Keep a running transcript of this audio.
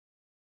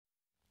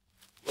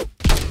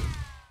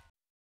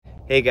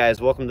Hey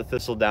guys, welcome to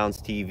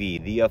Thistledowns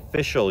TV, the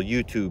official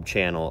YouTube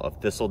channel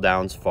of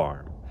Thistledowns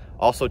Farm.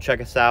 Also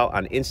check us out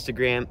on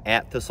Instagram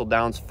at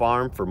Thistledowns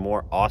Farm for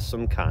more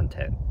awesome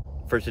content.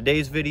 For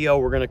today's video,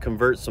 we're going to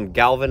convert some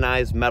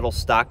galvanized metal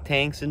stock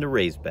tanks into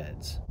raised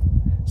beds.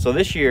 So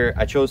this year,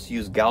 I chose to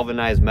use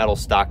galvanized metal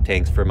stock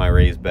tanks for my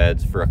raised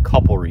beds for a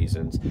couple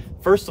reasons.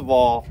 First of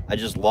all, I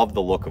just love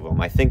the look of them.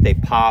 I think they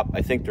pop,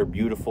 I think they're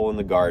beautiful in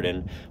the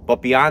garden.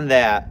 But beyond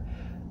that,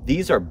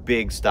 these are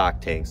big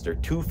stock tanks. They're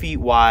 2 feet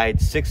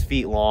wide, 6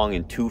 feet long,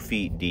 and 2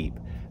 feet deep.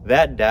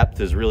 That depth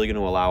is really going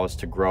to allow us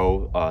to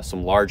grow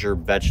some larger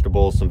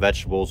vegetables, some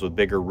vegetables with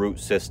bigger root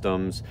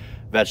systems,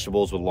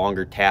 vegetables with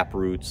longer tap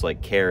roots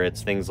like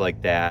carrots, things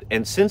like that.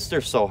 And since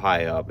they're so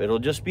high up, it'll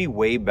just be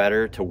way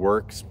better to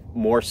work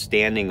more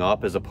standing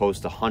up as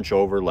opposed to hunch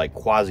over like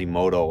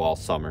Quasimodo all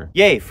summer.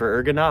 Yay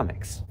for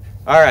ergonomics.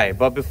 All right,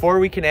 but before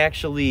we can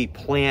actually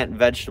plant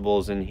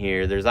vegetables in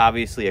here, there's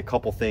obviously a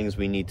couple things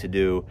we need to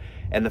do.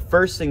 And the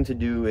first thing to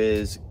do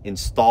is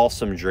install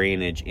some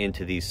drainage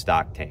into these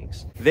stock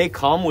tanks. They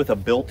come with a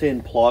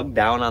built-in plug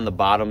down on the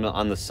bottom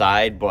on the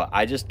side, but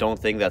I just don't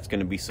think that's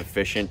gonna be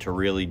sufficient to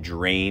really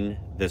drain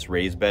this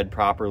raised bed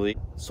properly.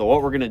 So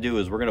what we're gonna do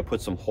is we're gonna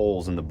put some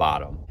holes in the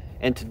bottom.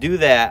 And to do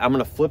that, I'm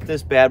gonna flip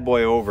this bad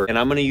boy over and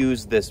I'm gonna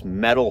use this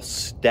metal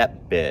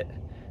step bit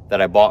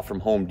that I bought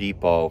from Home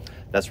Depot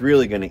that's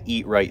really gonna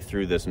eat right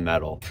through this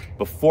metal.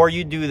 Before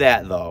you do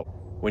that though,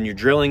 when you're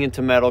drilling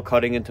into metal,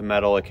 cutting into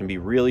metal, it can be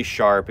really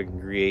sharp. It can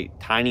create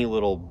tiny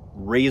little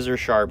razor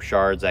sharp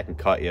shards that can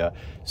cut you.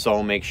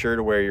 So make sure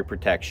to wear your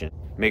protection.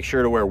 Make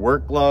sure to wear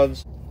work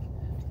gloves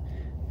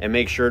and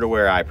make sure to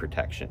wear eye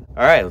protection.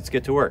 All right, let's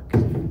get to work.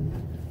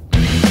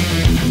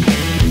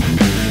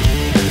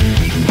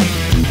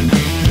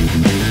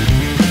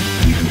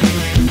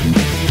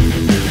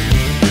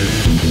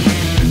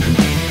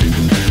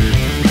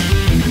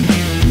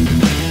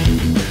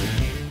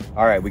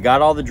 All right, we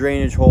got all the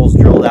drainage holes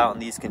drilled out in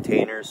these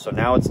containers, so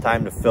now it's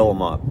time to fill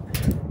them up.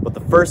 But the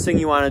first thing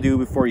you want to do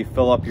before you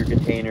fill up your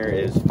container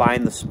is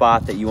find the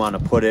spot that you want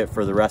to put it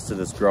for the rest of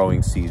this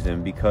growing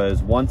season,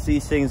 because once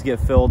these things get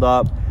filled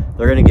up,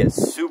 they're going to get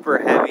super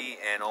heavy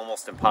and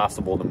almost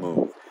impossible to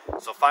move.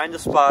 So find a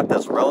spot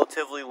that's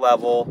relatively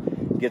level,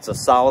 gets a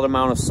solid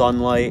amount of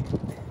sunlight,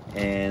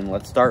 and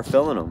let's start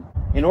filling them.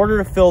 In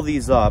order to fill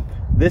these up,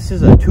 this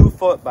is a 2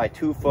 foot by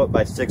 2 foot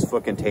by 6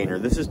 foot container.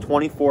 This is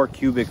 24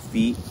 cubic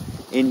feet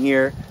in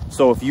here.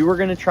 So if you were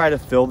gonna try to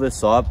fill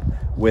this up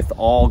with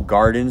all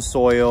garden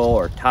soil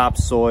or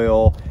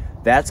topsoil,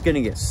 that's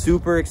gonna get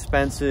super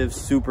expensive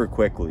super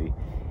quickly.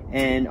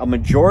 And a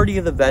majority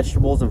of the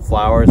vegetables and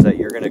flowers that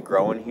you're gonna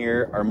grow in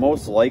here are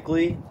most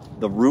likely,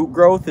 the root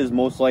growth is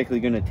most likely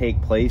gonna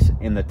take place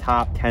in the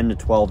top 10 to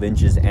 12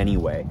 inches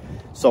anyway.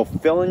 So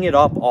filling it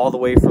up all the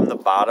way from the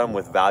bottom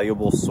with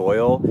valuable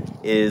soil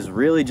is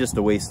really just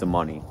a waste of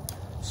money.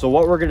 So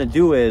what we're gonna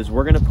do is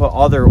we're gonna put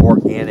other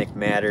organic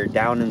matter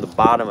down in the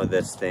bottom of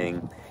this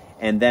thing,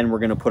 and then we're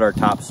gonna put our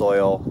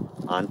topsoil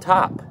on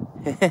top.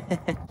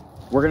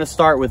 We're gonna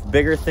start with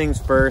bigger things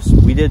first.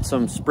 We did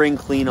some spring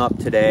cleanup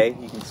today.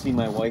 You can see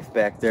my wife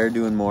back there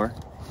doing more.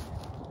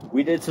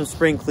 We did some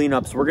spring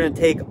cleanups. We're gonna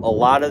take a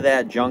lot of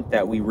that junk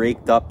that we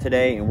raked up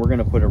today and we're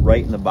gonna put it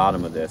right in the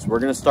bottom of this. We're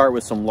gonna start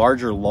with some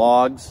larger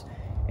logs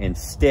and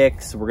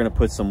sticks. We're gonna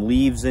put some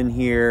leaves in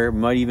here.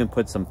 Might even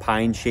put some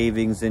pine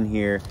shavings in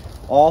here.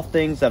 All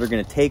things that are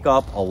gonna take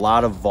up a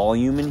lot of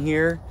volume in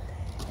here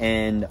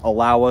and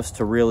allow us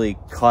to really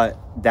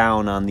cut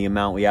down on the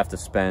amount we have to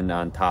spend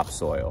on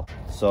topsoil.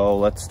 So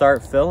let's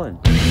start filling.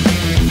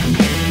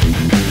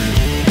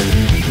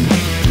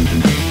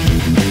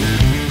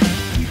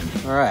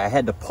 All right, I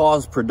had to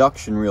pause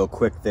production real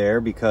quick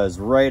there because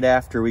right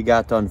after we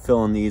got done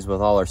filling these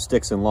with all our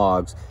sticks and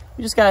logs,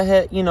 we just got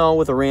hit, you know,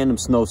 with a random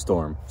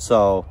snowstorm.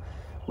 So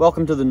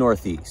welcome to the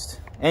Northeast.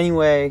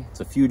 Anyway,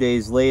 it's a few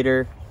days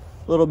later,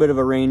 a little bit of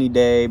a rainy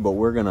day, but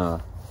we're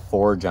gonna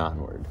forge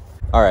onward.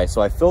 All right,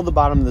 so I filled the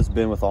bottom of this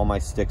bin with all my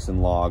sticks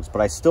and logs,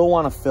 but I still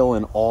want to fill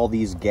in all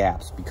these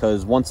gaps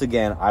because once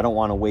again, I don't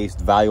want to waste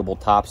valuable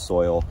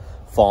topsoil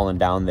falling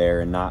down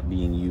there and not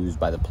being used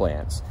by the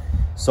plants.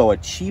 So a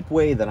cheap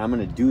way that I'm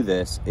going to do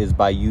this is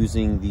by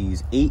using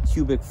these 8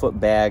 cubic foot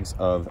bags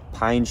of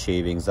pine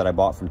shavings that I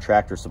bought from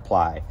Tractor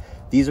Supply.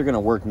 These are going to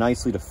work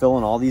nicely to fill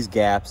in all these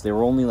gaps. They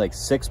were only like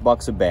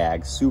 $6 a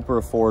bag,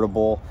 super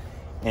affordable,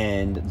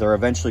 and they're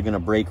eventually going to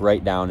break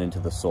right down into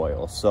the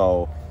soil.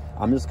 So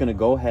I'm just going to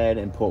go ahead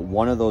and put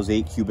one of those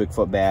 8 cubic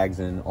foot bags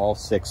in all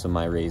 6 of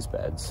my raised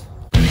beds.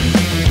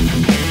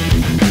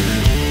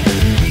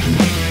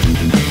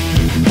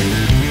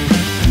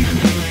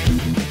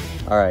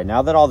 All right,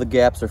 now that all the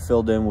gaps are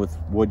filled in with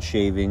wood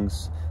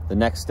shavings, the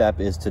next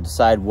step is to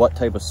decide what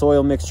type of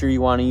soil mixture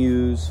you want to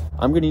use.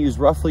 I'm going to use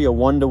roughly a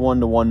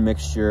 1-to-1-to-1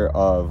 mixture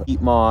of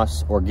peat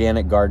moss,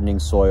 organic gardening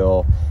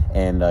soil,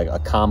 and a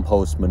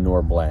compost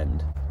manure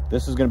blend.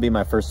 This is going to be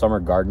my first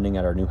summer gardening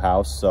at our new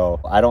house, so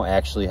I don't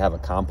actually have a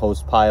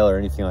compost pile or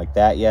anything like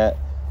that yet.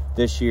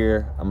 This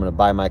year, I'm going to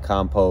buy my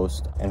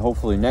compost, and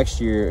hopefully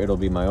next year, it'll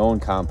be my own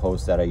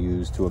compost that I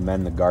use to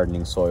amend the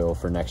gardening soil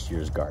for next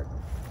year's garden.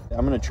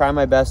 I'm gonna try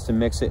my best to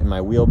mix it in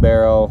my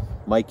wheelbarrow.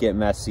 Might get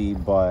messy,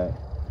 but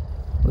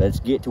let's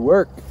get to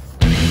work.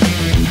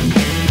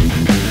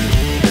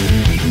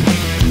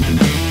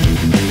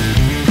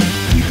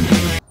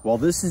 Well,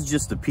 this is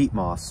just a peat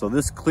moss, so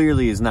this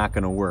clearly is not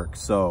gonna work.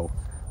 So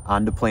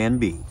on to plan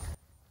B.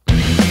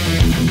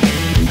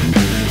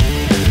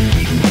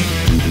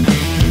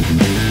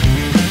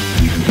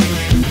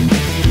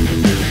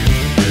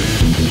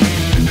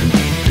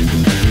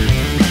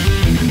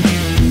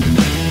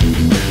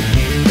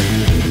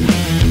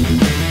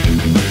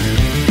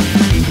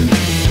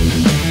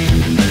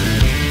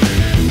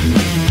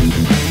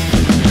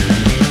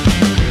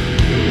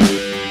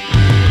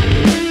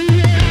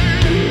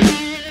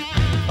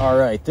 All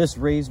right, this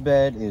raised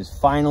bed is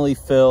finally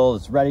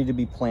filled. It's ready to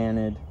be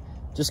planted.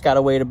 Just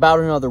gotta wait about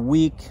another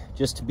week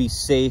just to be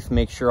safe,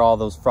 make sure all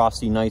those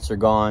frosty nights are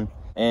gone.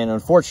 And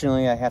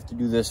unfortunately, I have to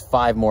do this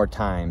 5 more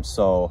times.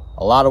 So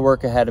a lot of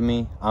work ahead of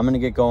me. I'm gonna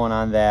get going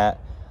on that.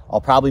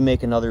 I'll probably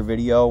make another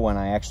video when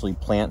I actually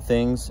plant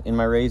things in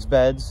my raised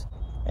beds.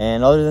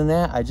 And other than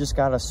that, I just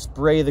gotta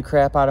spray the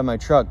crap out of my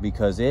truck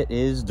because it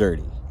is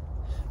dirty.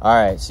 All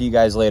right, see you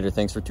guys later.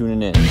 Thanks for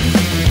tuning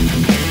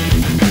in.